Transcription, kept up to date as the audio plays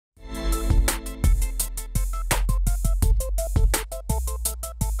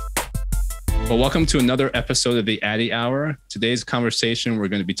Well, welcome to another episode of the Addy Hour. Today's conversation, we're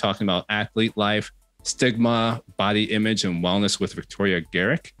going to be talking about athlete life, stigma, body image, and wellness with Victoria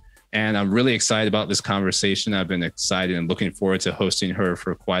Garrick. And I'm really excited about this conversation. I've been excited and looking forward to hosting her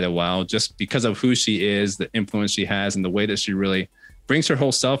for quite a while, just because of who she is, the influence she has, and the way that she really brings her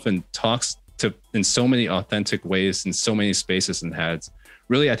whole self and talks to in so many authentic ways, in so many spaces, and has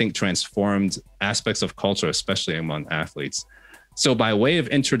really, I think, transformed aspects of culture, especially among athletes. So by way of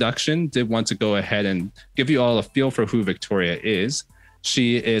introduction, did want to go ahead and give you all a feel for who Victoria is.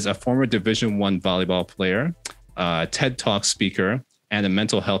 She is a former Division I volleyball player, TED Talk speaker, and a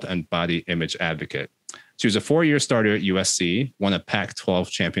mental health and body image advocate. She was a 4-year starter at USC, won a Pac-12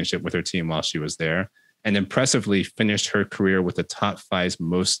 championship with her team while she was there, and impressively finished her career with the top 5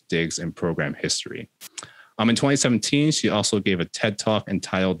 most digs in program history. In 2017, she also gave a TED Talk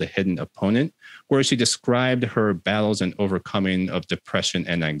entitled The Hidden Opponent, where she described her battles and overcoming of depression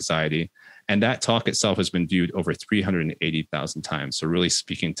and anxiety. And that talk itself has been viewed over 380,000 times. So really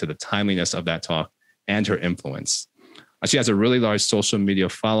speaking to the timeliness of that talk and her influence. She has a really large social media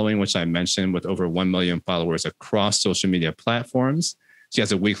following, which I mentioned, with over 1 million followers across social media platforms. She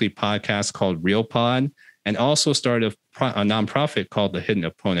has a weekly podcast called Real Pod, and also started a nonprofit called The Hidden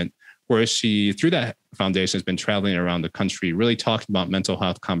Opponent, where she, through that foundation, has been traveling around the country, really talking about mental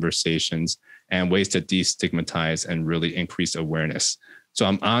health conversations and ways to destigmatize and really increase awareness. So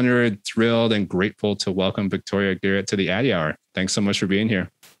I'm honored, thrilled, and grateful to welcome Victoria Garrick to the Addy Hour. Thanks so much for being here.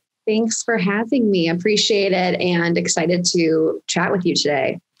 Thanks for having me. Appreciate it and excited to chat with you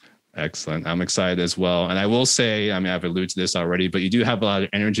today. Excellent. I'm excited as well. And I will say, I mean, I've alluded to this already, but you do have a lot of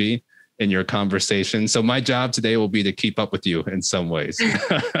energy in your conversation. So my job today will be to keep up with you in some ways.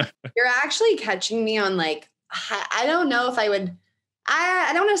 You're actually catching me on I don't know if I would,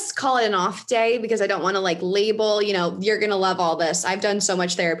 I don't want to call it an off day because I don't want to label, you're going to love all this. I've done so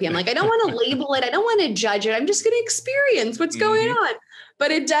much therapy. I'm I don't want to label it. I don't want to judge it. I'm just going to experience what's going on.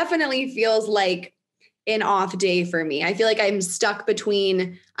 But it definitely feels like an off day for me. I feel like I'm stuck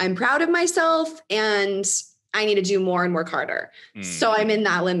between I'm proud of myself and I need to do more and work harder. So I'm in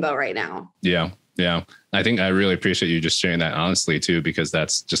that limbo right now. Yeah. I think I really appreciate you just sharing that honestly too, because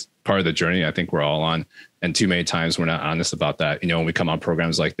that's just part of the journey I think we're all on. And too many times we're not honest about that. When we come on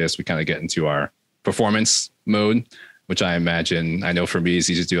programs like this, we kind of get into our performance mode, which I know for me is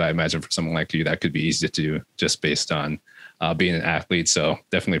easy to do. I imagine for someone like you, that could be easy to do just based on being an athlete. So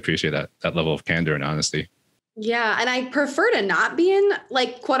definitely appreciate that level of candor and honesty. Yeah. And I prefer to not be in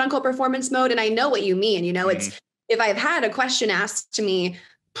quote unquote performance mode. And I know what you mean. It's if I've had a question asked to me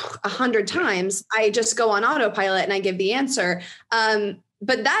 100 times, I just go on autopilot and I give the answer.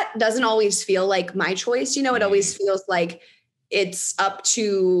 But that doesn't always feel like my choice. It always feels like it's up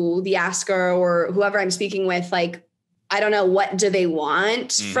to the asker or whoever I'm speaking with. I don't know, what do they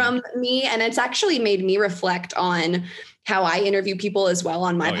want from me? And it's actually made me reflect on how I interview people as well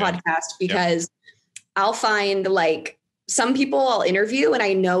on my podcast, because I'll find some people I'll interview and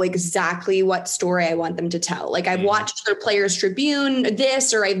I know exactly what story I want them to tell. I've watched their Players Tribune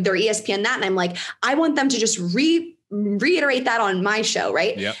this or their ESPN that, and I'm I want them to just reiterate that on my show.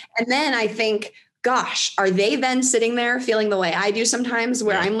 Right. Yep. And then I think, gosh, are they then sitting there feeling the way I do sometimes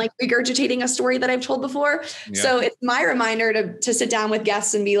where I'm regurgitating a story that I've told before? Yeah. So it's my reminder to sit down with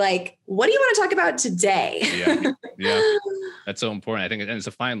guests and be what do you want to talk about today? Yeah. That's so important. I think, and it's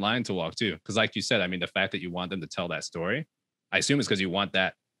a fine line to walk too. Cause like you said, I mean, the fact that you want them to tell that story, I assume it's because you want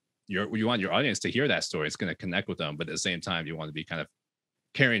your audience to hear that story. It's going to connect with them. But at the same time, you want to be kind of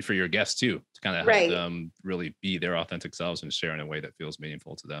caring for your guests too, to kind of help them really be their authentic selves and share in a way that feels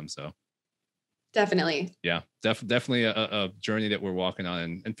meaningful to them. So definitely. Yeah, definitely a journey that we're walking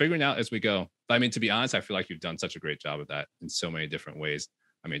on and figuring out as we go. But I mean, to be honest, I feel like you've done such a great job of that in so many different ways.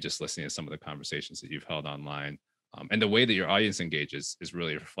 I mean, just listening to some of the conversations that you've held online and the way that your audience engages is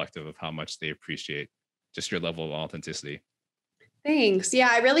really reflective of how much they appreciate just your level of authenticity. Thanks. Yeah,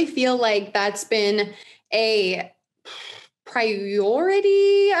 I really feel like that's been a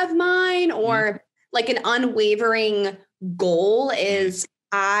priority of mine or an unwavering goal is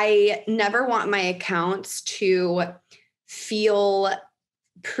I never want my accounts to feel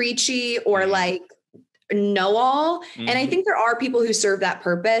preachy or know all. And I think there are people who serve that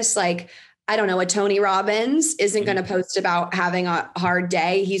purpose. I don't know, a Tony Robbins isn't going to post about having a hard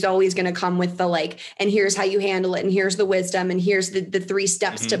day. He's always going to come with the and here's how you handle it. And here's the wisdom. And here's the 3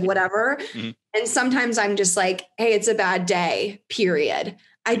 steps to whatever. And sometimes I'm just hey, it's a bad day, period.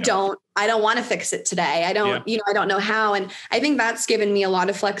 I don't want to fix it today. I don't know how. And I think that's given me a lot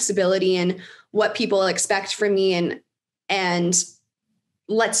of flexibility in what people expect from me. And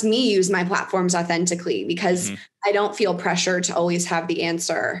lets me use my platforms authentically because I don't feel pressure to always have the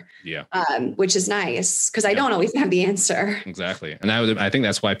answer. Yeah. Which is nice because I don't always have the answer. Exactly. And I think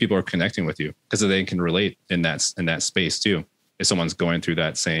that's why people are connecting with you, because they can relate in that space too. If someone's going through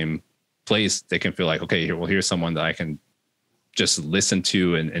that same place, they can feel like, okay, here's someone that I can just listen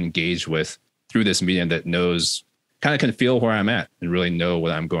to and engage with through this medium that knows, kind of can feel where I'm at and really know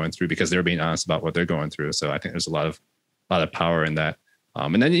what I'm going through because they're being honest about what they're going through. So I think there's a lot of power in that.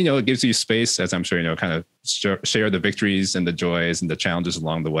 And then, it gives you space, as I'm sure, kind of share the victories and the joys and the challenges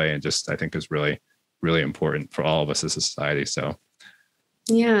along the way. And just, I think is really, really important for all of us as a society. So.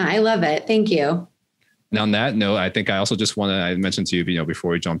 Yeah, I love it. Thank you. Now, on that note, I think I also just I mentioned to you,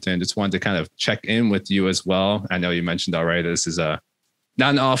 before we jumped in, just wanted to kind of check in with you as well. I know you mentioned already, this is not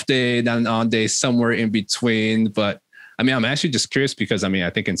an off day, not an on day, somewhere in between, but I'm actually just curious because I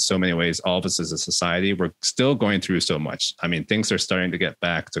think in so many ways, all of us as a society, we're still going through so much. Things are starting to get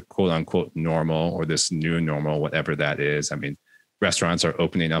back to quote unquote normal, or this new normal, whatever that is. Restaurants are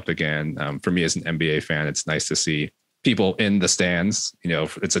opening up again. For me as an NBA fan, it's nice to see people in the stands.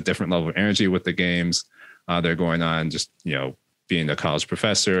 It's a different level of energy with the games. They're going on, just, being a college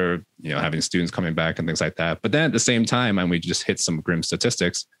professor, having students coming back and things like that. But then at the same time, we just hit some grim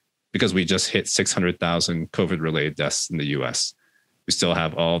statistics because we just hit 600,000 COVID-related deaths in the US. We still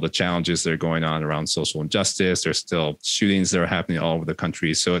have all the challenges that are going on around social injustice. There's still shootings that are happening all over the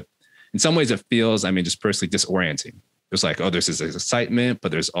country. So in some ways it feels, just personally disorienting. It's like, there's this excitement,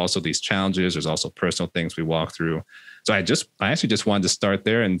 but there's also these challenges. There's also personal things we walk through. So I actually just wanted to start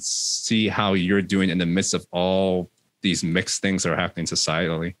there and see how you're doing in the midst of all these mixed things that are happening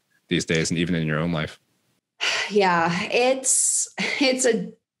societally these days and even in your own life. Yeah, it's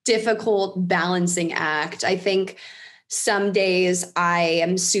a difficult balancing act. I think some days I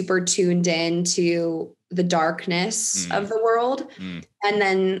am super tuned in to the darkness of the world. And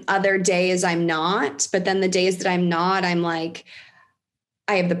then other days I'm not. But then the days that I'm not, I'm like,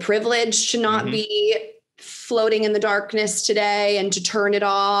 I have the privilege to not be floating in the darkness today and to turn it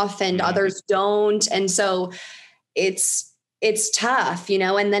off, and others don't. And so it's tough,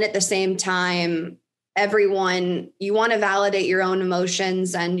 and then at the same time, you want to validate your own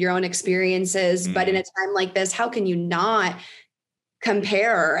emotions and your own experiences. But in a time like this, how can you not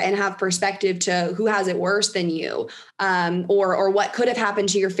compare and have perspective to who has it worse than you, or what could have happened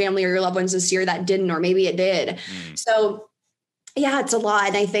to your family or your loved ones this year that didn't, or maybe it did. So yeah, it's a lot.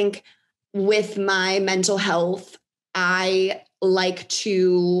 And I think with my mental health, I like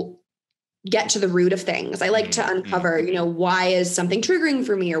to get to the root of things. I like to uncover, why is something triggering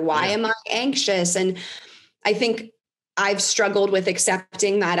for me, or why am I anxious? And I think I've struggled with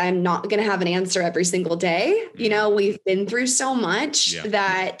accepting that I'm not going to have an answer every single day. We've been through so much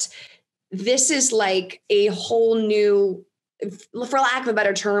that this is like a whole new, for lack of a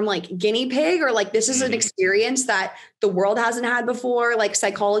better term, like guinea pig, or like this is an experience that the world hasn't had before, like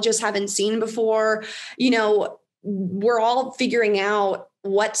psychologists haven't seen before. We're all figuring out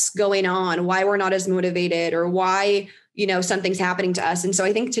what's going on, why we're not as motivated, or why, something's happening to us. And so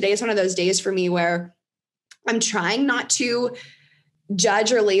I think today is one of those days for me where I'm trying not to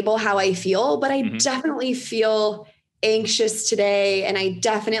judge or label how I feel, but I definitely feel anxious today. And I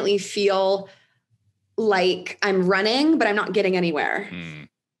definitely feel like I'm running, but I'm not getting anywhere.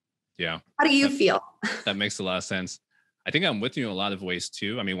 Yeah. How do you feel? That makes a lot of sense. I think I'm with you in a lot of ways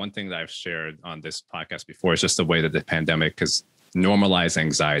too. One thing that I've shared on this podcast before is just the way that the pandemic has normalized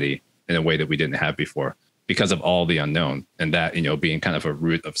anxiety in a way that we didn't have before because of all the unknown, and that, being kind of a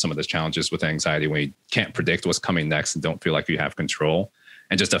root of some of the challenges with anxiety when you can't predict what's coming next and don't feel like you have control.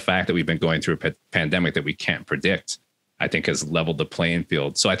 And just the fact that we've been going through a pandemic that we can't predict, I think has leveled the playing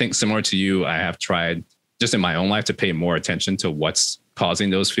field. So I think similar to you, I have tried just in my own life to pay more attention to what's causing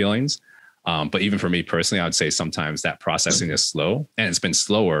those feelings. But even for me personally, I would say sometimes that processing is slow, and it's been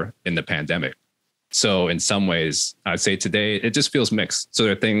slower in the pandemic. So in some ways, I'd say today, it just feels mixed. So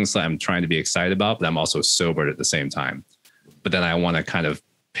there are things that I'm trying to be excited about, but I'm also sobered at the same time. But then I want to kind of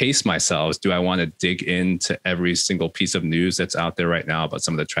pace myself. Do I want to dig into every single piece of news that's out there right now about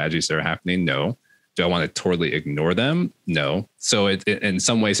some of the tragedies that are happening? No. Do I want to totally ignore them? No. So it in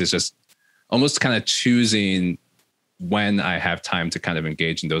some ways, it's just almost kind of choosing when I have time to kind of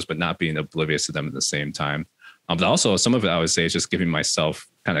engage in those, but not being oblivious to them at the same time. But also some of it, I would say, is just giving myself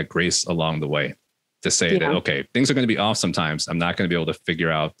kind of grace along the way to say that, okay, things are going to be off sometimes. I'm not going to be able to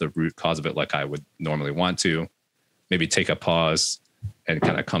figure out the root cause of it like I would normally want to. Maybe take a pause and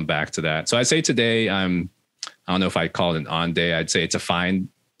kind of come back to that. So I'd say today, I don't know if I call it an on day. I'd say it's a fine.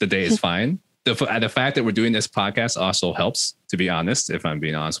 The day is fine. The fact that we're doing this podcast also helps, to be honest, if I'm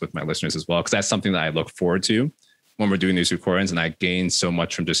being honest with my listeners as well, because that's something that I look forward to when we're doing these recordings, and I gain so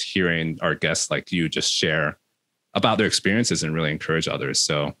much from just hearing our guests like you just share about their experiences and really encourage others.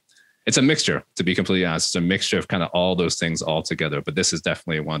 So it's a mixture, to be completely honest. It's a mixture of kind of all those things all together. But this is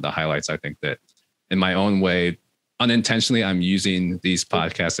definitely one of the highlights. I think that in my own way, unintentionally, I'm using these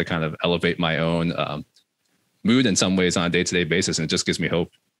podcasts to kind of elevate my own mood in some ways on a day-to-day basis. And it just gives me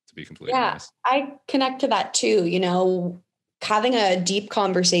hope, to be completely honest. I connect to that too. You know, having a deep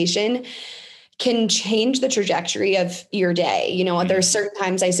conversation can change the trajectory of your day. You know, there's certain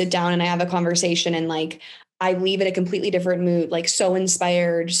times I sit down and I have a conversation and like, I leave in a completely different mood, like so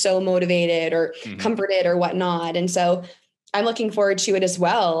inspired, so motivated or comforted or whatnot. And so I'm looking forward to it as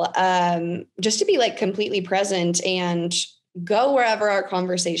well. Just to be like completely present and go wherever our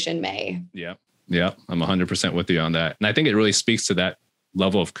conversation may. Yeah. Yeah. I'm 100% with you on that. And I think it really speaks to that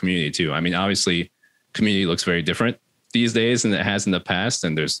level of community too. I mean, obviously community looks very different these days than it has in the past.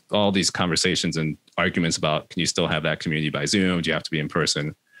 And there's all these conversations and arguments about, can you still have that community by Zoom? Do you have to be in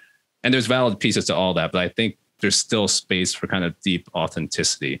person? And there's valid pieces to all that, but I think there's still space for kind of deep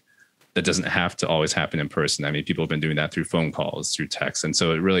authenticity that doesn't have to always happen in person. I mean, people have been doing that through phone calls, through text. And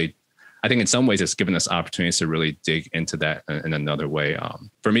so it really, I think in some ways it's given us opportunities to really dig into that in another way.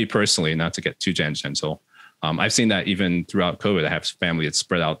 For me personally, not to get too tangential, I've seen that even throughout COVID. I have family that's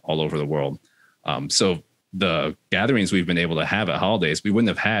spread out all over the world. So the gatherings we've been able to have at holidays, we wouldn't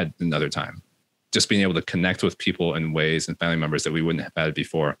have had another time. Just being able to connect with people in ways and family members that we wouldn't have had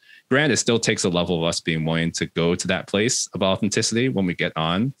before. Granted, it still takes a level of us being willing to go to that place of authenticity when we get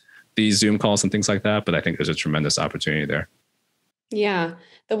on these Zoom calls and things like that. But I think there's a tremendous opportunity there. Yeah.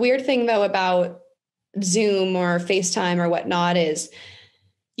 The weird thing though about Zoom or FaceTime or whatnot is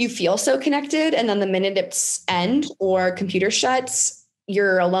you feel so connected. And then the minute it's end or computer shuts,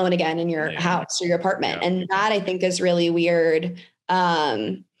 you're alone again in your house or your apartment. Yeah. And that I think is really weird.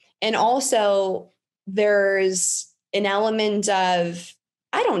 And also there's an element of,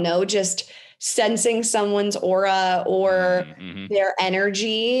 I don't know, just sensing someone's aura or their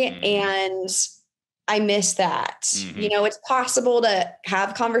energy. And I miss that. You know, it's possible to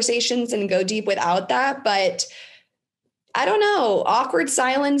have conversations and go deep without that, but I don't know, awkward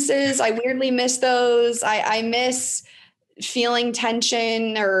silences. I weirdly miss those. I miss feeling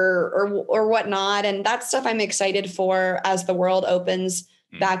tension or whatnot. And that stuff I'm excited for as the world opens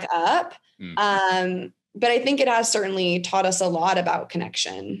back up. But I think it has certainly taught us a lot about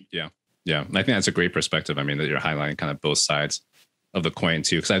connection. Yeah. Yeah. And I think that's a great perspective. I mean, that you're highlighting kind of both sides of the coin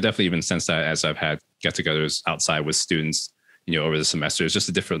too. Cause I've definitely even sensed that as I've had get-togethers outside with students, you know, over the semester. It's just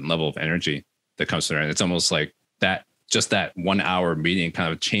a different level of energy that comes through. And it's almost like that, just that 1 hour meeting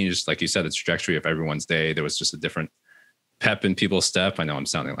kind of changed, like you said, the trajectory of everyone's day. There was just a different pep in people's step. I know I'm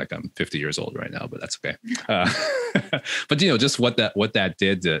sounding like I'm 50 years old right now, but that's okay. But you know, just what that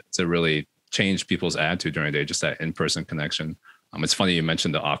did to really change people's attitude during the day, just that in-person connection. It's funny you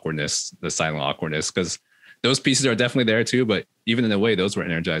mentioned the awkwardness, the silent awkwardness, because those pieces are definitely there too. But even in a way, those were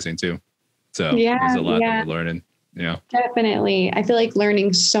energizing too. So there's a lot that we're learning. Yeah, definitely. I feel like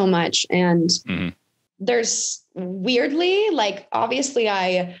learning so much, and there's weirdly, like, obviously,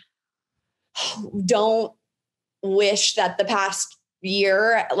 I don't wish that the past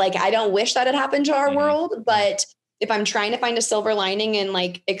year, like, I don't wish that it happened to our world, but if I'm trying to find a silver lining and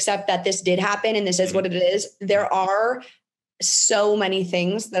like accept that this did happen and this is what it is, there are so many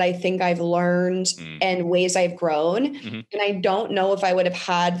things that I think I've learned and ways I've grown. And I don't know if I would have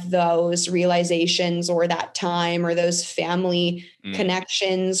had those realizations or that time or those family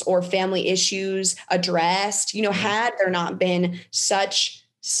connections or family issues addressed, you know, had there not been such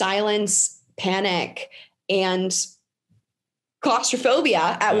silence, panic, and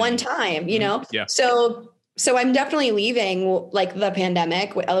claustrophobia at one time, you know? Yeah. So I'm definitely leaving like the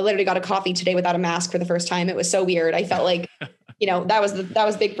pandemic. I literally got a coffee today without a mask for the first time. It was so weird. I felt like, you know, that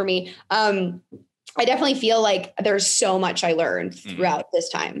was big for me. I definitely feel like there's so much I learned throughout this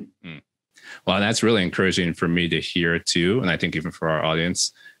time. Well, that's really encouraging for me to hear too. And I think even for our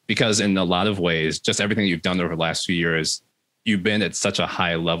audience, because in a lot of ways, just everything you've done over the last few years, you've been at such a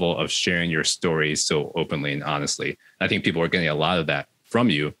high level of sharing your stories so openly and honestly. And I think people are getting a lot of that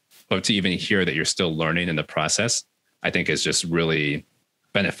from you. But to even hear that you're still learning in the process, I think is just really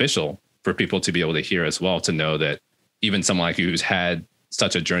beneficial for people to be able to hear as well, to know that even someone like you who's had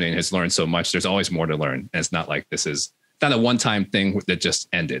such a journey and has learned so much, there's always more to learn. And it's not like this is not a one-time thing that just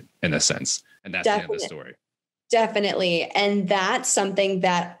ended in a sense. And that's the end of the story. Definitely. And that's something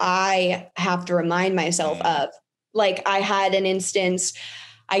that I have to remind myself of. Like, I had an instance,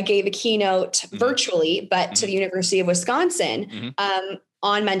 I gave a keynote virtually, but to the University of Wisconsin,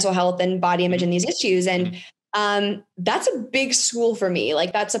 on mental health and body image and these issues. And That's a big school for me.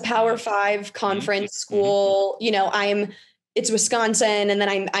 Like that's a Power 5 conference school. You know, it's Wisconsin. And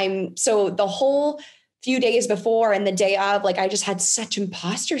then so the whole few days before and the day of, like, I just had such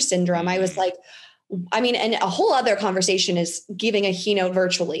imposter syndrome. I was like, and a whole other conversation is giving a keynote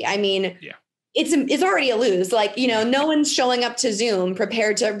virtually. I mean, it's already a lose. Like, you know, no one's showing up to Zoom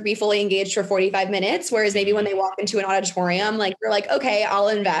prepared to be fully engaged for 45 minutes. Whereas maybe when they walk into an auditorium, like you're like, okay, I'll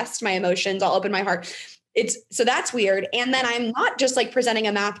invest my emotions. I'll open my heart. So that's weird. And then I'm not just like presenting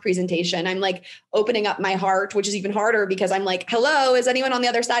a math presentation. I'm like opening up my heart, which is even harder because I'm like, hello, is anyone on the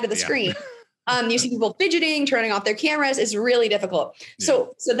other side of the screen? You see people fidgeting, turning off their cameras. It's really difficult.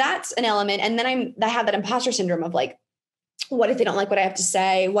 So that's an element. And then I have that imposter syndrome of like, what if they don't like what I have to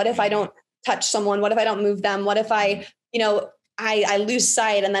say? What if I don't touch someone? What if I don't move them? What if I lose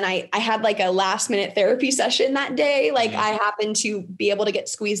sight? And then I had like a last minute therapy session that day. Like I happened to be able to get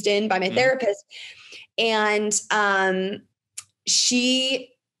squeezed in by my therapist. And she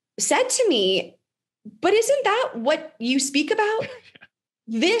said to me, but isn't that what you speak about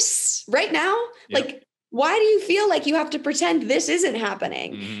this right now? Like, why do you feel like you have to pretend this isn't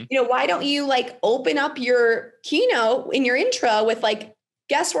happening? You know, why don't you like open up your keynote in your intro with like,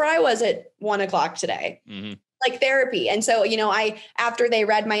 guess where I was at 1:00 today, like therapy. And so, you know, after they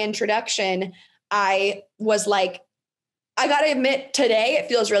read my introduction, I was like, I got to admit today, it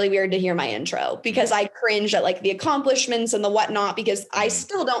feels really weird to hear my intro because I cringe at like the accomplishments and the whatnot, because I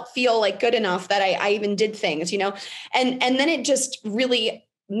still don't feel like good enough that I even did things, you know? And then it just really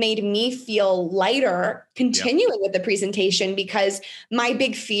made me feel lighter continuing with the presentation, because my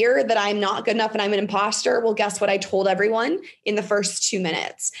big fear that I'm not good enough and I'm an imposter, well, guess what? I told everyone in the first 2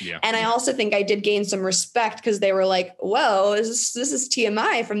 minutes. And I also think I did gain some respect because they were like, whoa, this is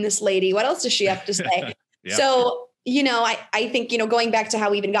TMI from this lady. What else does she have to say? So, you know, I think, you know, going back to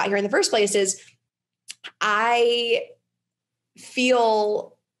how we even got here in the first place is I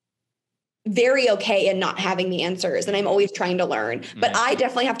feel very okay in not having the answers. And I'm always trying to learn, but I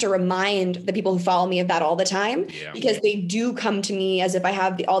definitely have to remind the people who follow me of that all the time, because they do come to me as if I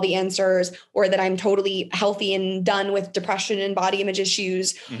have all the answers, or that I'm totally healthy and done with depression and body image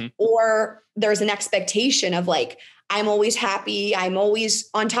issues. Or there's an expectation of like, I'm always happy. I'm always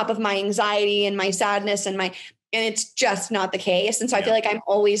on top of my anxiety and my sadness and it's just not the case. And so I feel like I'm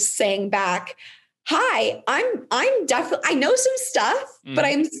always saying back, hi, I'm definitely, I know some stuff, but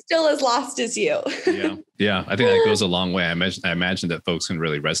I'm still as lost as you. Yeah. I think that goes a long way. I imagine that folks can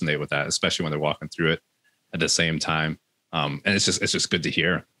really resonate with that, especially when they're walking through it at the same time. And it's just good to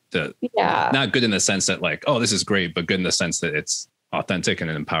hear that. Not good in the sense that like, oh, this is great, but good in the sense that it's authentic and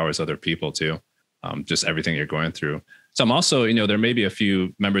it empowers other people too. Just everything you're going through. So I'm also, you know, there may be a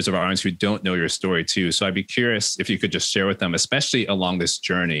few members of our audience who don't know your story too. So I'd be curious if you could just share with them, especially along this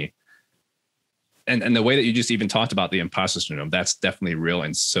journey. And the way that you just even talked about the imposter syndrome, that's definitely real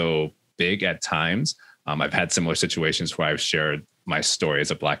and so big at times. I've had similar situations where I've shared my story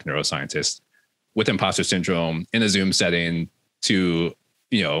as a Black neuroscientist with imposter syndrome in a Zoom setting to,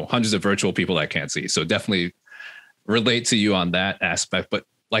 you know, hundreds of virtual people that I can't see. So definitely relate to you on that aspect. But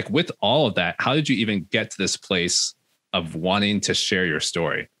like with all of that, how did you even get to this place of wanting to share your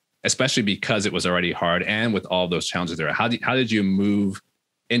story, especially because it was already hard and with all those challenges there? How did you move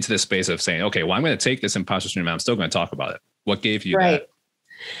into the space of saying, okay, well, I'm going to take this imposter syndrome, I'm still going to talk about it? What gave you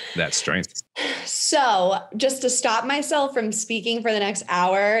that strength? So just to stop myself from speaking for the next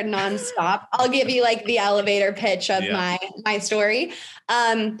hour nonstop, I'll give you like the elevator pitch of my story.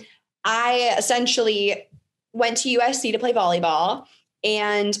 I essentially went to USC to play volleyball.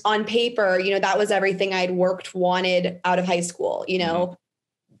 And on paper, you know, that was everything I'd wanted out of high school, you know,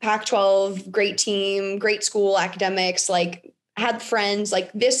 Pac-12, great team, great school, academics, like had friends,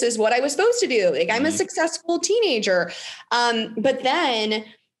 like this is what I was supposed to do. Like I'm a successful teenager. But then,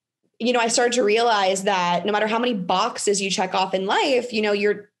 you know, I started to realize that no matter how many boxes you check off in life, you know,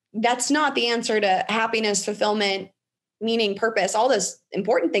 that's not the answer to happiness, fulfillment, meaning, purpose, all those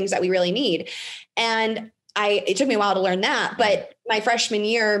important things that we really need. And it took me a while to learn that, but my freshman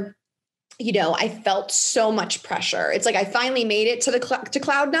year, you know, I felt so much pressure. It's like, I finally made it to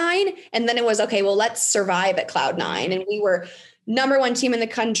cloud 9. And then it was, okay, well, let's survive at cloud 9. And we were #1 team in the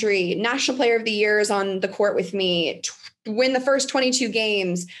country. National player of the year is on the court with me, win the first 22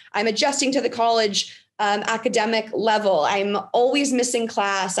 games. I'm adjusting to the college academic level. I'm always missing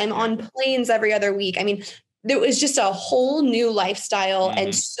class. I'm on planes every other week. I mean, there was just a whole new lifestyle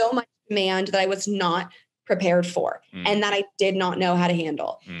and so much demand that I was not prepared for and that I did not know how to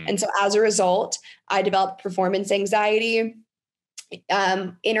handle. And so as a result, I developed performance anxiety.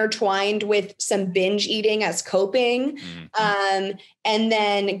 intertwined with some binge eating as coping. And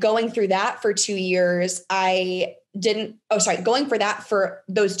then going through that for 2 years, going for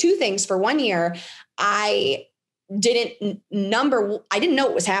those two things for 1 year, I didn't know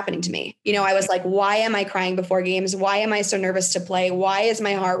what was happening to me. I was like, why am I crying before games? Why am I so nervous to play? Why is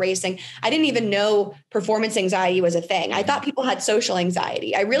my heart racing? I didn't even know performance anxiety was a thing. I thought people had social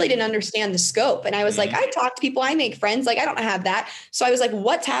anxiety. I really didn't understand the scope. And I was like, I talk to people, I make friends. Like, I don't have that. So I was like,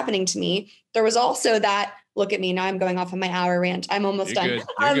 what's happening to me? There was also that, look at me. Now I'm going off on my hour rant. I'm almost done. You're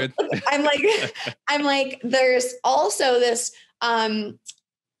good. I'm like, there's also this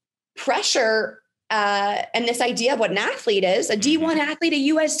pressure and this idea of what an athlete is, a D1 athlete,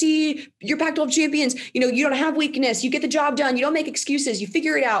 a USC, you're Pac-12 champions, you don't have weakness, you get the job done, you don't make excuses, you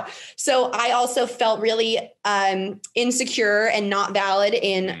figure it out. So I also felt really insecure and not valid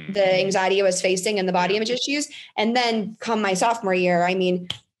in the anxiety I was facing and the body image issues. And then come my sophomore year,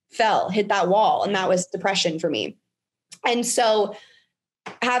 hit that wall, and that was depression for me. And so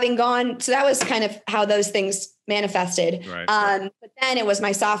that was kind of how those things manifested. Right. But then it was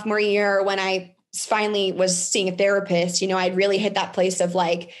my sophomore year when I finally was seeing a therapist. I'd really hit that place of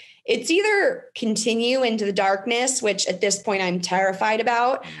like, it's either continue into the darkness, which at this point I'm terrified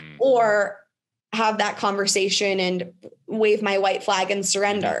about, or have that conversation and wave my white flag and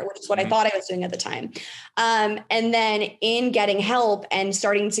surrender, which is what I thought I was doing at the time. And then in getting help and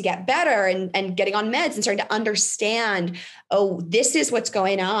starting to get better and getting on meds and starting to understand, oh, this is what's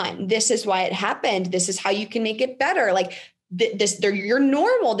going on. This is why it happened. This is how you can make it better. Like, you're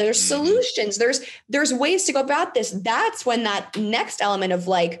normal. There's solutions. There's ways to go about this. That's when that next element of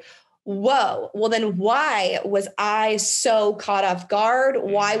like, whoa, well then why was I so caught off guard?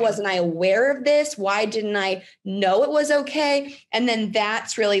 Why wasn't I aware of this? Why didn't I know it was okay? And then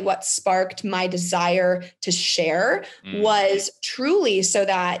that's really what sparked my desire to share, was truly so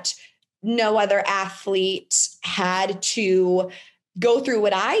that no other athlete had to go through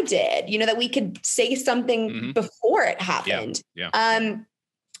what I did, that we could say something before it happened. Yeah. And,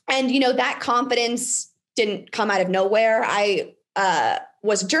 that confidence didn't come out of nowhere. I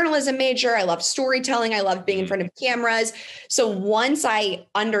was a journalism major. I loved storytelling. I loved being in front of cameras. So once I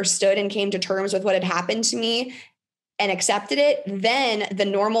understood and came to terms with what had happened to me and accepted it, then the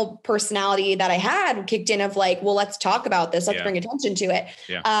normal personality that I had kicked in of like, well, let's talk about this. Let's bring attention to it.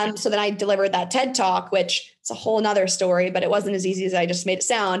 Yeah. So then I delivered that TED Talk, which it's a whole nother story, but it wasn't as easy as I just made it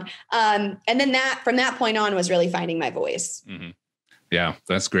sound. And then from that point on was really finding my voice. Yeah,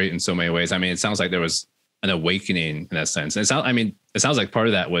 that's great in so many ways. It sounds like there was an awakening in that sense. And it sounds like part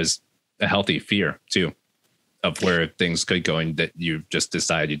of that was a healthy fear too, of where things could go and that you just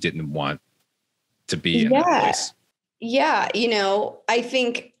decided you didn't want to be in that place. Yeah. I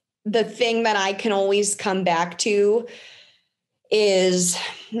think the thing that I can always come back to is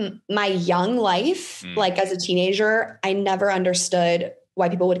my young life. Like as a teenager, I never understood why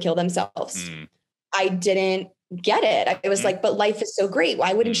people would kill themselves. I didn't get it. I was like, but life is so great.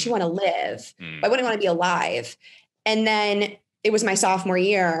 Why wouldn't you want to live? Why wouldn't I want to be alive? And then it was my sophomore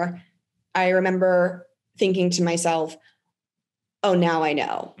year. I remember thinking to myself, oh, now I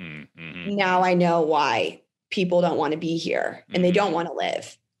know. Now I know why people don't want to be here and they don't want to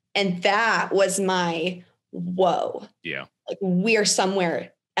live. And that was my whoa. Yeah. Like we're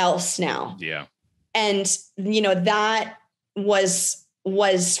somewhere else now. Yeah. And, that was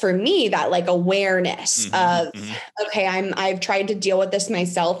for me that like awareness of, okay, I've tried to deal with this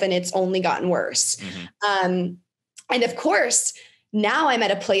myself and it's only gotten worse. And of course, now I'm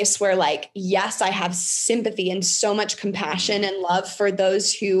at a place where like, yes, I have sympathy and so much compassion and love for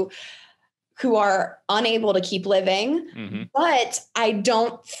those who are unable to keep living, but I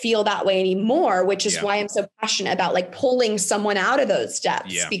don't feel that way anymore, which is why I'm so passionate about like pulling someone out of those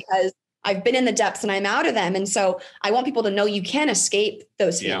depths, because I've been in the depths and I'm out of them. And so I want people to know you can escape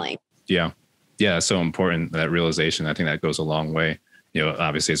those feelings. Yeah. So important, that realization. I think that goes a long way.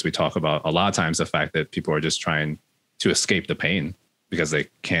 Obviously, as we talk about a lot of times, the fact that people are just trying to escape the pain because they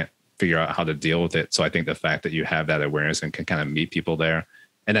can't figure out how to deal with it. So I think the fact that you have that awareness and can kind of meet people there.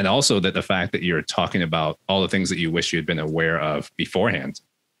 And then also that the fact that you're talking about all the things that you wish you had been aware of beforehand,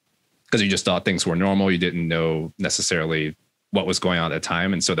 because you just thought things were normal. You didn't know necessarily what was going on at the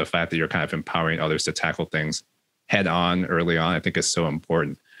time. And so the fact that you're kind of empowering others to tackle things head on early on, I think is so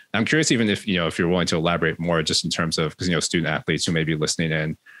important. I'm curious, even if you're willing to elaborate more just in terms of, because, student athletes who may be listening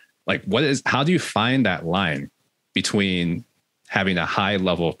in, like how do you find that line between having a high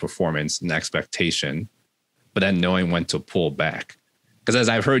level of performance and expectation, but then knowing when to pull back? Because as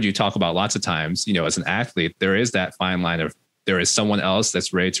I've heard you talk about lots of times, as an athlete, there is that fine line of there is someone else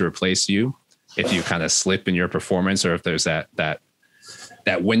that's ready to replace you if you kind of slip in your performance, or if there's that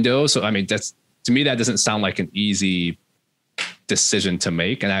that window. So, I mean, to me, that doesn't sound like an easy decision to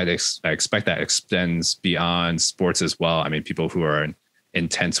make. And I expect that extends beyond sports as well. I mean, people who are in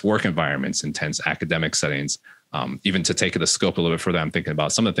intense work environments, intense academic settings, even to take the scope a little bit further, I'm thinking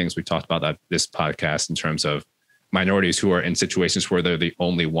about some of the things we talked about at this podcast in terms of minorities who are in situations where they're the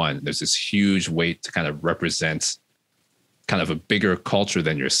only one. There's this huge weight to kind of represent kind of a bigger culture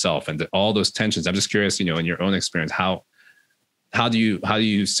than yourself, and all those tensions. I'm just curious, in your own experience, how do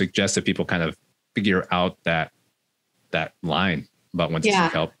you suggest that people kind of figure out that line about when to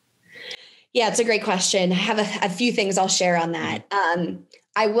seek help? Yeah, it's a great question. I have a few things I'll share on that.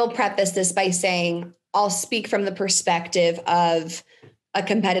 I will preface this by saying I'll speak from the perspective of a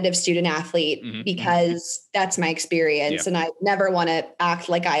competitive student athlete because that's my experience. And I never want to act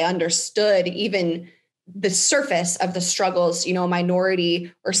like I understood even the surface of the struggles, a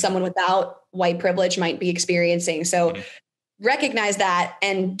minority or someone without white privilege might be experiencing. So recognize that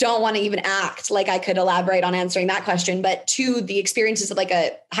and don't want to even act like I could elaborate on answering that question, but to the experiences of like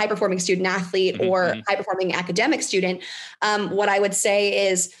a high performing student athlete or high performing academic student, what I would say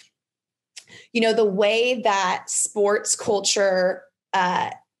is, the way that sports culture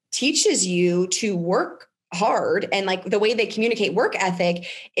teaches you to work hard and like the way they communicate work ethic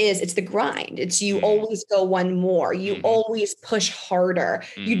is it's the grind. It's you always go one more. You always push harder.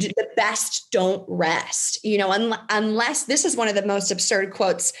 You do the best, don't rest, unless this is one of the most absurd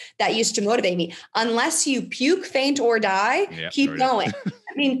quotes that used to motivate me. Unless you puke, faint, or die, keep going.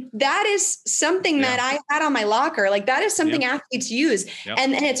 I mean, that is something that I had on my locker. Like that is something athletes use.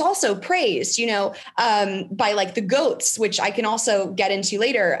 And it's also praised, by like the GOATs, which I can also get into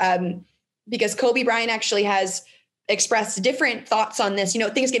later. Because Kobe Bryant actually has expressed different thoughts on this,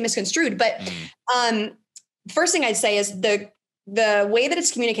 things get misconstrued. But first thing I'd say is the way that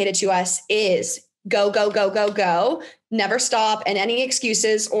it's communicated to us is go, go, go, go, go, never stop. And any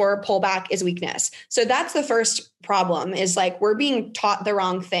excuses or pullback is weakness. So that's the first problem is like, we're being taught the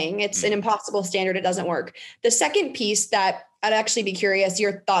wrong thing. It's an impossible standard. It doesn't work. The second piece that I'd actually be curious,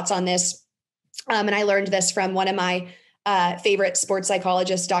 your thoughts on this. And I learned this from one of my favorite sports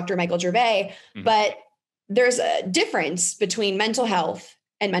psychologist, Dr. Michael Gervais, but there's a difference between mental health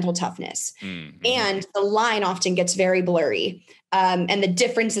and mental toughness. And the line often gets very blurry. And the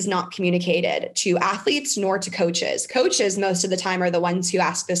difference is not communicated to athletes nor to coaches. Coaches, most of the time, are the ones who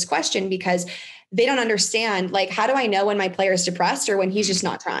ask this question because they don't understand, like, how do I know when my player is depressed or when he's just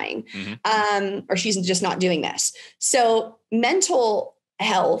not trying, or she's just not doing this? So mental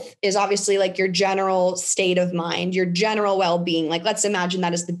health is obviously like your general state of mind, your general well-being. Like, let's imagine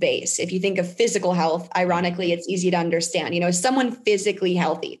that as the base. If you think of physical health, ironically, it's easy to understand, is someone physically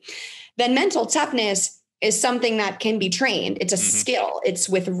healthy? Then mental toughness is something that can be trained. It's a skill. It's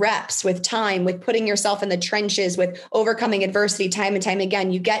with reps, with time, with putting yourself in the trenches, with overcoming adversity time and time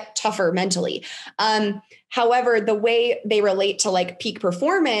again, you get tougher mentally. However, the way they relate to like peak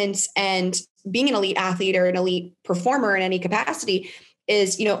performance and being an elite athlete or an elite performer in any capacity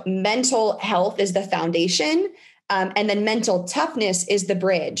is, mental health is the foundation. And then mental toughness is the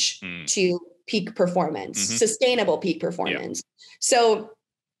bridge to peak performance, sustainable peak performance. So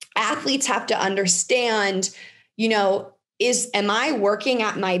athletes have to understand, am I working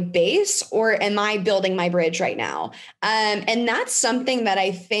at my base or am I building my bridge right now? And that's something that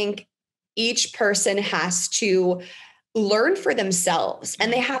I think each person has to learn for themselves,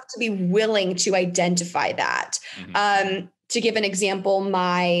 and they have to be willing to identify that. To give an example,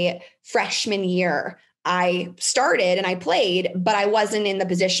 my freshman year, I started and I played, but I wasn't in the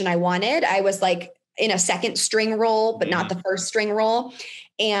position I wanted. I was like in a second string role, but not the first string role.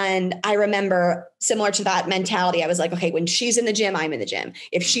 And I remember, similar to that mentality, I was like, okay, when she's in the gym, I'm in the gym.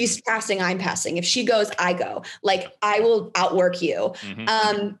 If she's passing, I'm passing. If she goes, I go. Like, I will outwork you.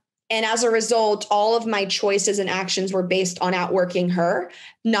 And as a result, all of my choices and actions were based on outworking her,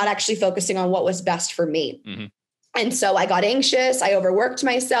 not actually focusing on what was best for me. And so I got anxious. I overworked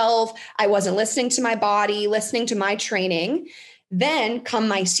myself. I wasn't listening to my body, listening to my training. Then come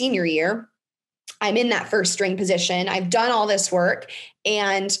my senior year, I'm in that first string position. I've done all this work.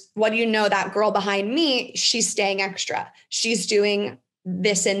 And what do you know, that girl behind me, she's staying extra. She's doing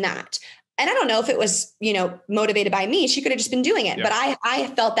this and that. And I don't know if it was, motivated by me. She could have just been doing it. But I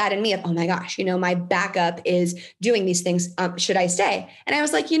felt that in me of, oh my gosh, my backup is doing these things. Should I stay? And I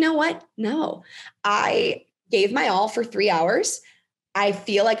was like, you know what? No, I gave my all for 3 hours. I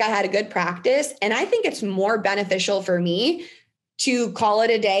feel like I had a good practice. And I think it's more beneficial for me to call it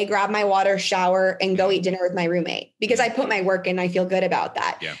a day, grab my water, shower, and go eat dinner with my roommate, because I put my work in. I feel good about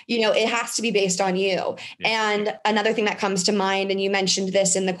that. It has to be based on you. And another thing that comes to mind, and you mentioned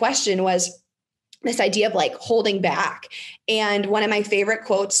this in the question, was this idea of like holding back. And one of my favorite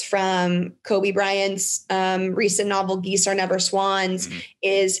quotes from Kobe Bryant's recent novel, Geese Are Never Swans,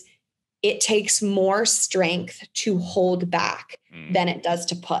 is, it takes more strength to hold back than it does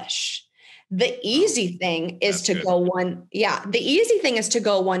to push. The easy thing is to go one. Yeah. The easy thing is to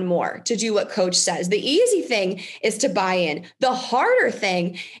go one more, to do what coach says. The easy thing is to buy in. The harder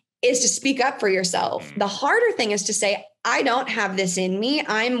thing is to speak up for yourself. The harder thing is to say, I don't have this in me.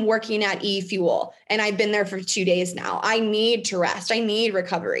 I'm working at e-fuel and I've been there for 2 days now. I need to rest. I need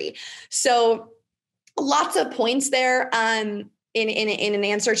recovery. So lots of points there. In an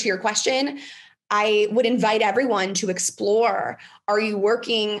answer to your question, I would invite everyone to explore, are you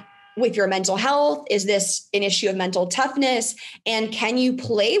working with your mental health? Is this an issue of mental toughness? And can you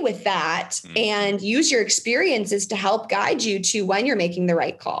play with that and use your experiences to help guide you to when you're making the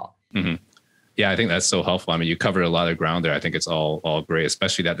right call? Yeah, I think that's so helpful. I mean, you covered a lot of ground there. I think it's all great,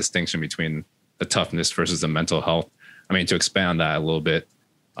 especially that distinction between the toughness versus the mental health. I mean, to expand on that a little bit,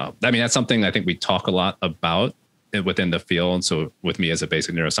 I mean, that's something I think we talk a lot about within the field. And so with me as a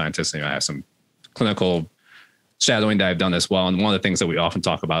basic neuroscientist, I have some clinical shadowing that I've done as well. And one of the things that we often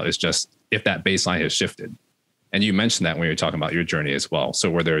talk about is just if that baseline has shifted. And you mentioned that when you're talking about your journey as well.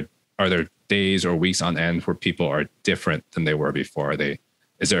 So are there days or weeks on end where people are different than they were before?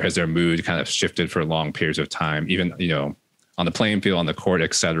 Has their mood kind of shifted for long periods of time, even, on the playing field, on the court,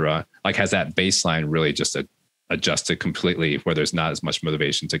 et cetera? Like, has that baseline really just adjusted completely where there's not as much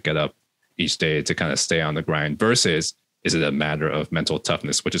motivation to get up each day to kind of stay on the grind, versus is it a matter of mental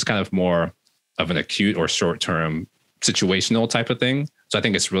toughness, which is kind of more of an acute or short-term situational type of thing? So I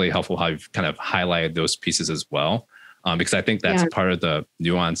think it's really helpful how you've kind of highlighted those pieces as well, because I think that's part of the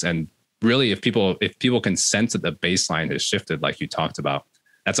nuance. And really, if people can sense that the baseline has shifted, like you talked about,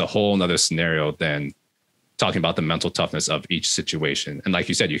 that's a whole nother scenario than talking about the mental toughness of each situation. And like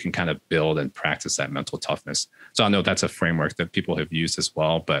you said, you can kind of build and practice that mental toughness. So I know that's a framework that people have used as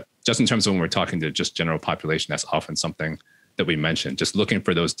well, but just in terms of when we're talking to just general population, that's often something that we mention, just looking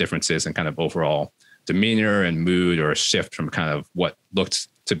for those differences in kind of overall demeanor and mood, or a shift from kind of what looked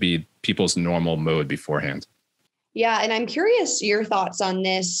to be people's normal mode beforehand. Yeah. And I'm curious your thoughts on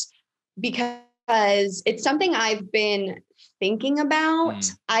this, because it's something I've been thinking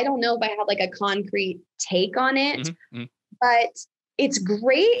about. I don't know if I have like a concrete take on it, but it's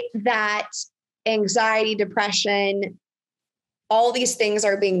great that anxiety, depression, all these things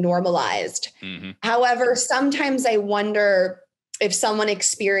are being normalized. However, sometimes I wonder if someone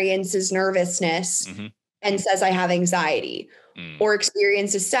experiences nervousness and says, I have anxiety, or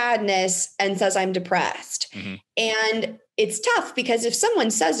experiences sadness and says, I'm depressed. And it's tough, because if someone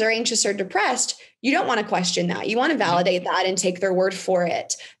says they're anxious or depressed, you don't want to question that. You want to validate that and take their word for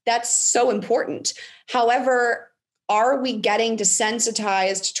it. That's so important. However, are we getting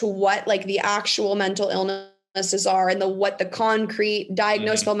desensitized to what like the actual mental illnesses are and what the concrete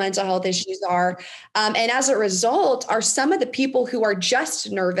diagnosable mental health issues are? And as a result, are some of the people who are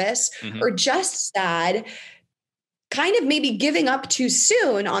just nervous or just sad kind of maybe giving up too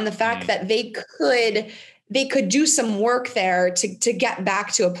soon on the fact that they could do some work there to get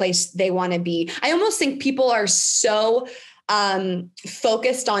back to a place they want to be? I almost think people are so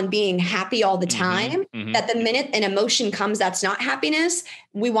focused on being happy all the time that the minute an emotion comes that's not happiness,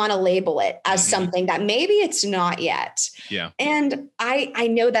 we want to label it as something that maybe it's not yet. Yeah. And I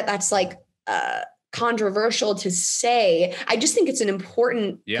know that that's like controversial to say. I just think it's an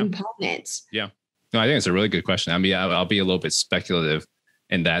important component. Yeah. No, I think it's a really good question. I mean, I'll be a little bit speculative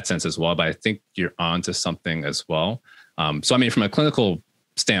in that sense as well, but I think you're onto something as well. So, I mean, from a clinical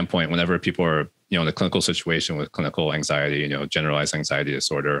standpoint, whenever people are, in a clinical situation with clinical anxiety, generalized anxiety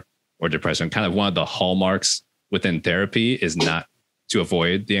disorder or depression, kind of one of the hallmarks within therapy is not to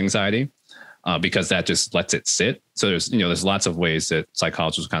avoid the anxiety, because that just lets it sit. So there's lots of ways that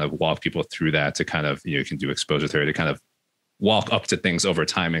psychologists kind of walk people through that to kind of, you can do exposure therapy to kind of walk up to things over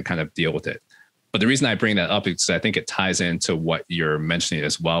time and kind of deal with it. But the reason I bring that up is because I think it ties into what you're mentioning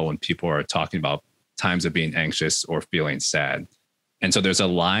as well when people are talking about times of being anxious or feeling sad. And so there's a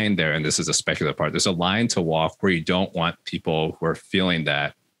line there, and this is a speculative part. There's a line to walk where you don't want people who are feeling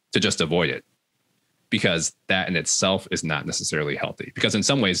that to just avoid it, because that in itself is not necessarily healthy. Because in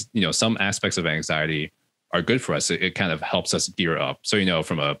some ways, some aspects of anxiety are good for us. It kind of helps us gear up. So,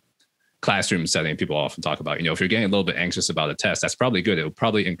 from a classroom setting, people often talk about, if you're getting a little bit anxious about a test, that's probably good. It will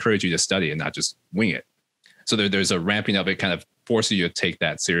probably encourage you to study and not just wing it. So there's a ramping up. It kind of forces you to take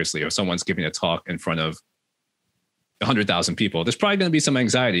that seriously. Or if someone's giving a talk in front of 100,000 people, there's probably going to be some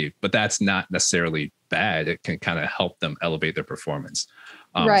anxiety, but that's not necessarily bad. It can kind of help them elevate their performance.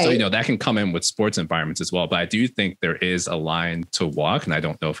 Right. So, that can come in with sports environments as well. But I do think there is a line to walk. And I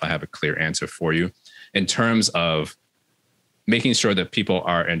don't know if I have a clear answer for you in terms of making sure that people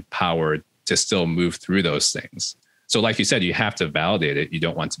are empowered to still move through those things. So like you said, you have to validate it. You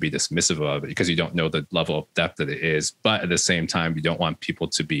don't want to be dismissive of it because you don't know the level of depth that it is. But at the same time, you don't want people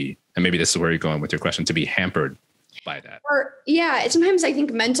to be, and maybe this is where you're going with your question, to be hampered by that. Or sometimes I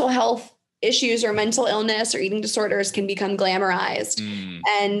think mental health issues or mental illness or eating disorders can become glamorized.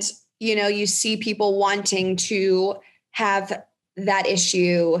 And, you see people wanting to have that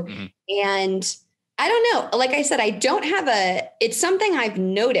issue. And I don't know, like I said, I don't have it's something I've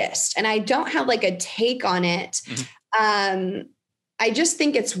noticed and I don't have like a take on it. I just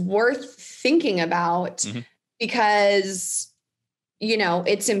think it's worth thinking about because,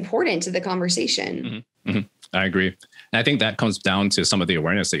 it's important to the conversation. I agree. And I think that comes down to some of the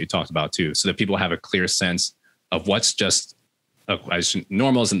awareness that you talked about too, so that people have a clear sense of what's just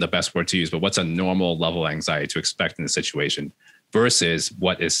normal isn't the best word to use, but what's a normal level of anxiety to expect in the situation versus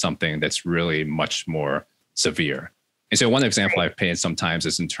what is something that's really much more severe. And so one example I've painted sometimes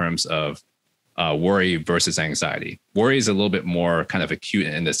is in terms of worry versus anxiety. Worry is a little bit more kind of acute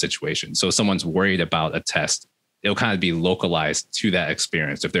in this situation. So if someone's worried about a test, it'll kind of be localized to that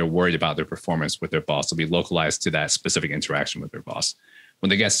experience. If they're worried about their performance with their boss, it'll be localized to that specific interaction with their boss.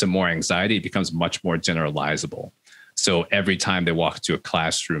 When it gets to more anxiety, it becomes much more generalizable. So every time they walk to a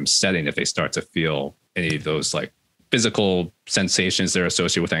classroom setting, if they start to feel any of those like physical sensations that are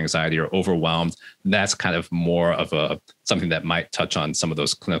associated with anxiety or overwhelmed, that's kind of more of something that might touch on some of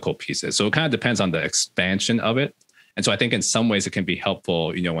those clinical pieces. So it kind of depends on the expansion of it. And so I think in some ways it can be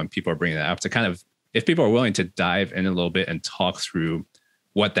helpful, when people are bringing it up to kind of, if people are willing to dive in a little bit and talk through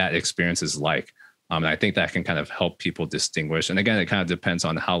what that experience is like. And I think that can kind of help people distinguish. And again, it kind of depends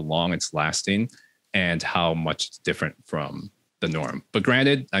on how long it's lasting and how much it's different from the norm. But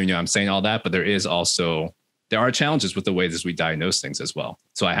granted, I'm saying all that, but there are challenges with the way that we diagnose things as well.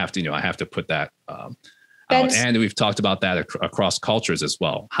 So I have to put that out. And we've talked about that across cultures as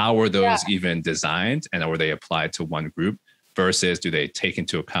well. How were those even designed, and were they applied to one group versus do they take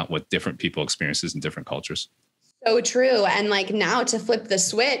into account what different people experiences in different cultures? So true. And like now to flip the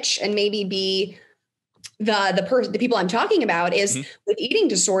switch and maybe be the people I'm talking about is with eating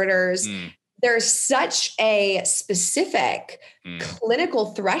disorders, there's such a specific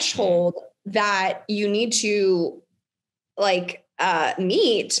clinical threshold that you need to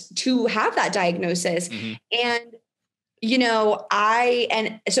meet to have that diagnosis. And,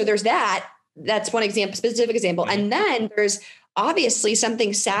 so there's that's one specific example. And then there's obviously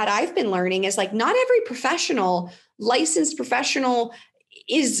something sad I've been learning is like, not every licensed professional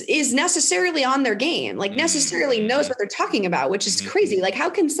is necessarily on their game, like necessarily knows what they're talking about, which is crazy. Like, how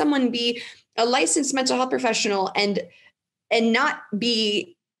can someone be a licensed mental health professional and not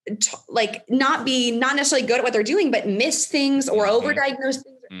be not necessarily good at what they're doing, but miss things or overdiagnose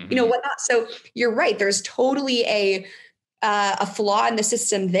things, whatnot. So you're right. There's totally a flaw in the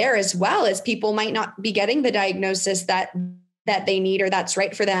system there as well, as people might not be getting the diagnosis that they need or that's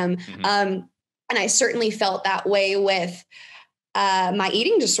right for them. And I certainly felt that way with my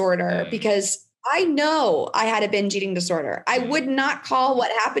eating disorder because I know I had a binge eating disorder. I would not call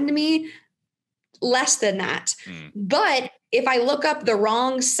what happened to me less than that. But if I look up the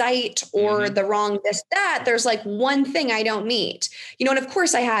wrong site or the wrong that, there's like one thing I don't meet, and of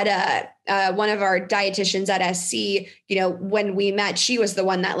course I had one of our dietitians at SC, when we met, she was the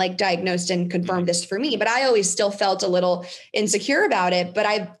one that like diagnosed and confirmed this for me, but I always still felt a little insecure about it. But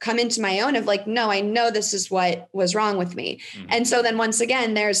I've come into my own of like, no, I know this is what was wrong with me. And so then once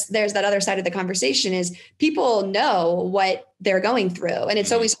again, there's that other side of the conversation is people know what they're going through. And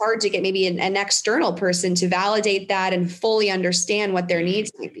it's always hard to get maybe an external person to validate that and fully understand what their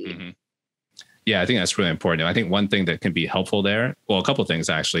needs might be. Yeah, I think that's really important. I think one thing that can be helpful there, well, a couple of things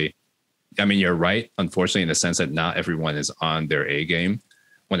actually. You're right, unfortunately, in the sense that not everyone is on their A game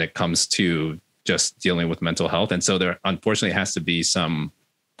when it comes to just dealing with mental health. And so there unfortunately has to be some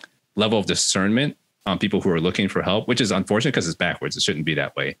level of discernment on people who are looking for help, which is unfortunate because it's backwards. It shouldn't be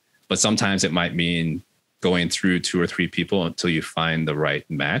that way. But sometimes it might mean going through 2 or 3 people until you find the right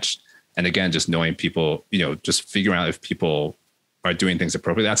match. And again, just knowing people, just figuring out if people are doing things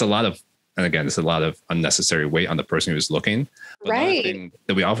appropriately. That's a lot of, and again, it's a lot of unnecessary weight on the person who's looking. But another thing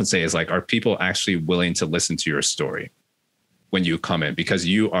that we often say is like, are people actually willing to listen to your story when you come in? Because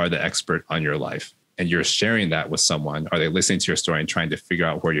you are the expert on your life and you're sharing that with someone. Are they listening to your story and trying to figure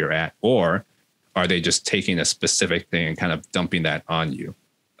out where you're at? Or are they just taking a specific thing and kind of dumping that on you?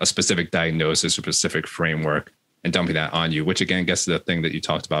 A specific diagnosis or specific framework and dumping that on you, which again gets to the thing that you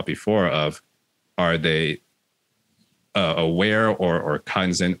talked about before of, are they aware or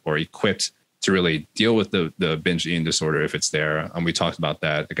cognizant or equipped to really deal with the binge eating disorder if it's there. And we talked about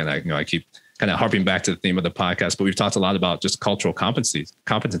that. Again, I keep kind of harping back to the theme of the podcast, but we've talked a lot about just cultural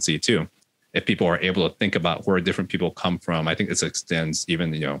competency too. If people are able to think about where different people come from, I think this extends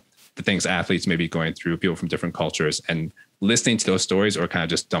even, the things athletes may be going through, people from different cultures, and listening to those stories or kind of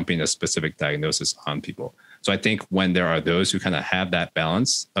just dumping a specific diagnosis on people. So I think when there are those who kind of have that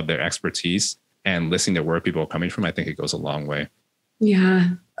balance of their expertise and listening to where people are coming from, I think it goes a long way. Yeah,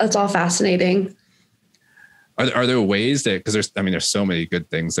 that's all fascinating. Are there ways that, because there's so many good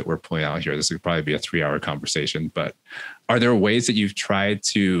things that we're pulling out here. This could probably be a 3-hour conversation, but are there ways that you've tried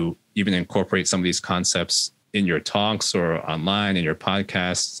to even incorporate some of these concepts in your talks or online, in your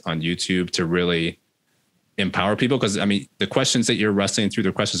podcasts, on YouTube, to really empower people? Because the questions that you're wrestling through,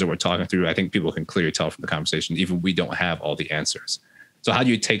 the questions that we're talking through, I think people can clearly tell from the conversation, even we don't have all the answers. So how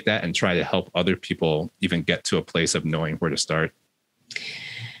do you take that and try to help other people even get to a place of knowing where to start?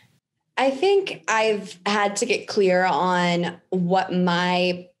 I think I've had to get clear on what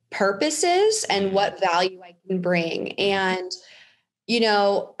my purpose is and what value I can bring. And,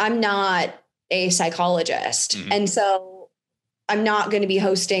 I'm not a psychologist. Mm-hmm. And so I'm not going to be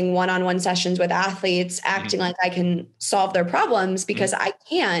hosting one-on-one sessions with athletes acting like I can solve their problems, because I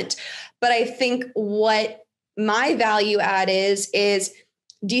can't. But I think what my value add is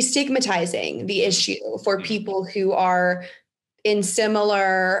destigmatizing the issue for people who are in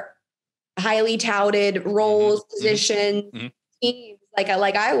similar highly touted roles, positions, teams, like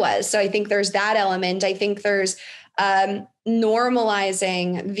I was. So I think there's that element. I think there's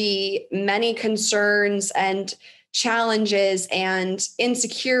normalizing the many concerns and challenges and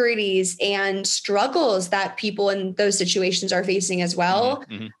insecurities and struggles that people in those situations are facing as well.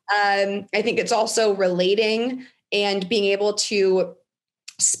 I think it's also relating and being able to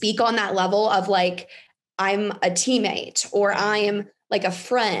speak on that level of like, I'm a teammate or I am like a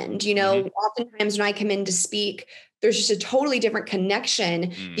friend, oftentimes when I come in to speak, there's just a totally different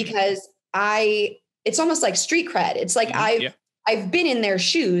connection because it's almost like street cred. It's like I've been in their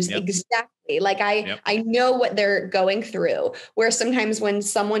shoes. Exactly. Like I know what they're going through, where sometimes when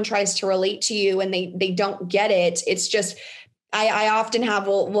someone tries to relate to you and they don't get it, it's just, I often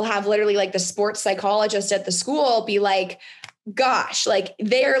we'll have literally like the sports psychologist at the school be like, gosh, like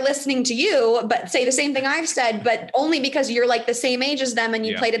they're listening to you, but say the same thing I've said, but only because you're like the same age as them and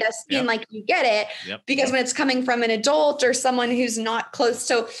you played at SC and like you get it. Because when it's coming from an adult or someone who's not close.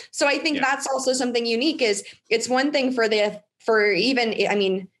 So I think that's also something unique. Is it's one thing a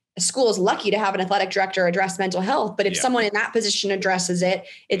school is lucky to have an athletic director address mental health, but if someone in that position addresses it,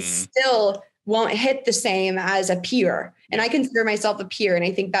 it still won't hit the same as a peer. And I consider myself a peer. And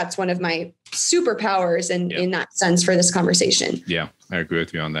I think that's one of my superpowers in that sense for this conversation. Yeah, I agree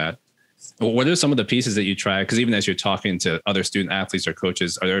with you on that. Well, what are some of the pieces that you try? Because even as you're talking to other student athletes or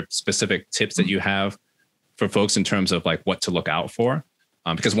coaches, are there specific tips that you have for folks in terms of like what to look out for?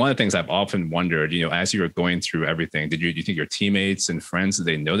 Because one of the things I've often wondered, as you were going through everything, do you think your teammates and friends, did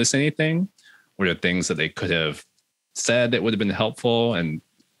they notice anything? Were there things that they could have said that would have been helpful? And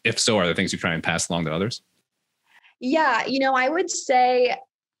if so, are there things you try and pass along to others? Yeah, I would say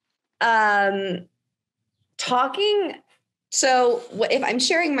talking. So if I'm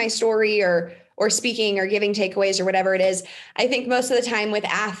sharing my story or speaking or giving takeaways or whatever it is, I think most of the time with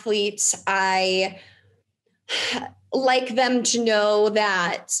athletes, I like them to know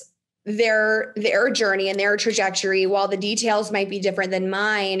that their journey and their trajectory, while the details might be different than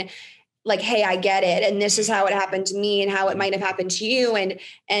mine, like, hey, I get it. And this is how it happened to me and how it might have happened to you.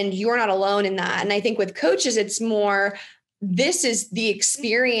 And you're not alone in that. And I think with coaches, it's more, this is the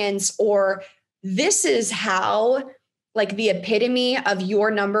experience, or this is how, like, the epitome of your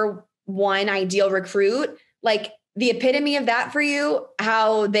number one ideal recruit, like the epitome of that for you,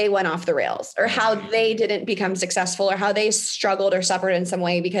 how they went off the rails or how they didn't become successful or how they struggled or suffered in some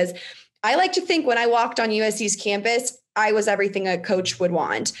way. Because I like to think when I walked on USC's campus, I was everything a coach would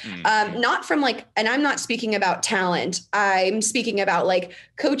want. Not from like, and I'm not speaking about talent. I'm speaking about like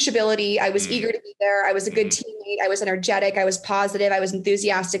coachability. I was eager to be there. I was a good teammate. I was energetic. I was positive. I was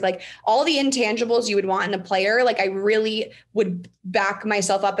enthusiastic, like all the intangibles you would want in a player. Like I really would back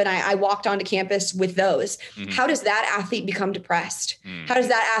myself up. And I walked onto campus with those. How does that athlete become depressed? How does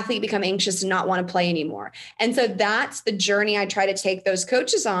that athlete become anxious and not want to play anymore? And so that's the journey I try to take those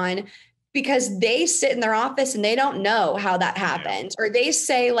coaches on, because they sit in their office and they don't know how that happened. Or they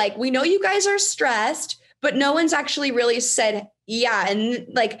say like, we know you guys are stressed, but no one's actually really said, yeah. And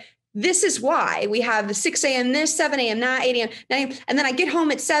like, this is why we have 6 a.m. this, 7 a.m. that, 8 a.m. 9 a.m. And then I get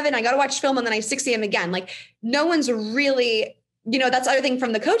home at 7, I got to watch film. And then I 6 a.m. again. Like no one's really that's the other thing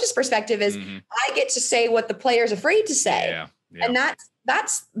from the coach's perspective is I get to say what the player's afraid to say. Yeah. And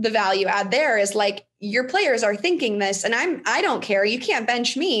that's the value add there is like your players are thinking this and I don't care. You can't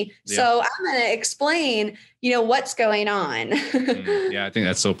bench me. Yeah. So I'm going to explain, what's going on. Yeah. I think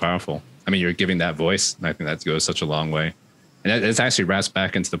that's so powerful. I mean, you're giving that voice and I think that goes such a long way. And it's actually wraps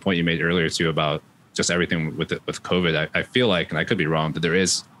back into the point you made earlier too, about just everything with COVID. I feel like, and I could be wrong, but there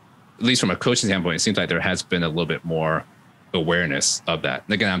is, at least from a coaching standpoint, it seems like there has been a little bit more awareness of that.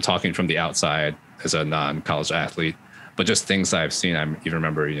 And again, I'm talking from the outside as a non-college athlete, but just things I've seen. I even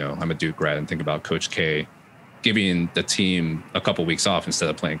remember, I'm a Duke grad and think about Coach K giving the team a couple weeks off instead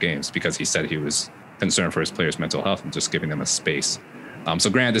of playing games because he said he was concerned for his players' mental health and just giving them a space. So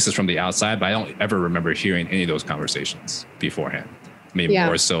granted, this is from the outside, but I don't ever remember hearing any of those conversations beforehand. I mean,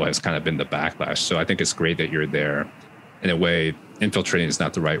 more so has kind of been the backlash. So I think it's great that you're there. In a way, infiltrating is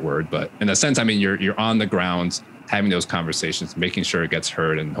not the right word, but in a sense, I mean, you're on the ground having those conversations, making sure it gets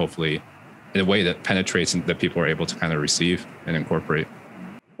heard, and hopefully in a way that penetrates and that people are able to kind of receive and incorporate.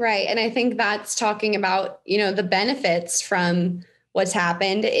 Right. And I think that's talking about, the benefits from what's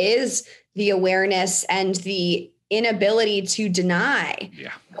happened is the awareness and the inability to deny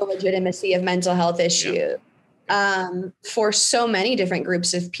the legitimacy of mental health issue for so many different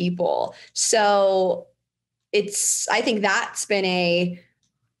groups of people. So I think that's been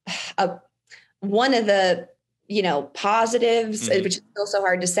one of the, positives, which is still so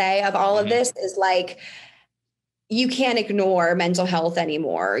hard to say of all of this is like, you can't ignore mental health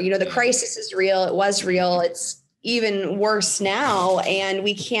anymore. The crisis is real. It was real. It's even worse now, and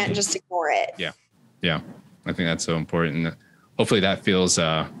we can't just ignore it. Yeah. Yeah. I think that's so important. And hopefully that feels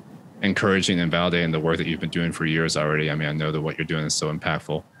encouraging and validating the work that you've been doing for years already. I mean, I know that what you're doing is so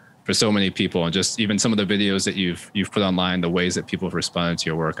impactful for so many people, and just even some of the videos that you've put online, the ways that people have responded to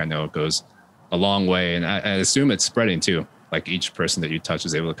your work, I know it goes a long way. And I assume it's spreading too. Like each person that you touch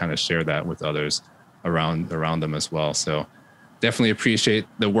is able to kind of share that with others around them as well. So definitely appreciate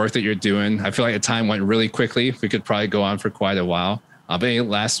the work that you're doing. I feel like the time went really quickly. We could probably go on for quite a while. Any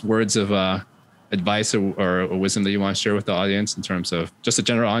last words of advice or wisdom that you want to share with the audience in terms of just the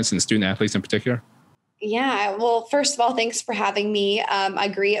general audience and student athletes in particular? Yeah. Well, first of all, thanks for having me. I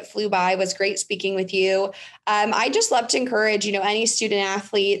agree. It flew by. It was great speaking with you. I just love to encourage, any student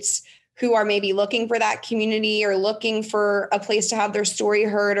athletes who are maybe looking for that community or looking for a place to have their story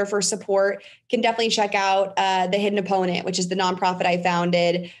heard or for support can definitely check out The Hidden Opponent, which is the nonprofit I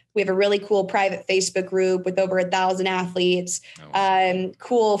founded. We have a really cool private Facebook group with over 1,000 athletes,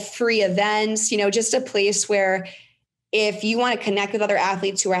 cool free events, just a place where if you want to connect with other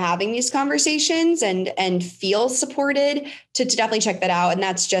athletes who are having these conversations and feel supported, to definitely check that out. And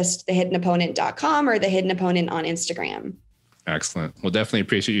that's just thehiddenopponent.com or The Hidden Opponent on Instagram. Excellent. Well, definitely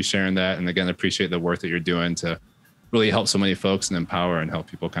appreciate you sharing that. And again, appreciate the work that you're doing to really help so many folks and empower and help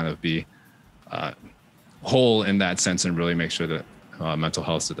people kind of be whole in that sense and really make sure that mental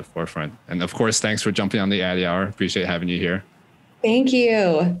health is at the forefront. And of course, thanks for jumping on the Addy Hour. Appreciate having you here. Thank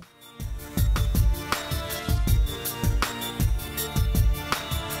you.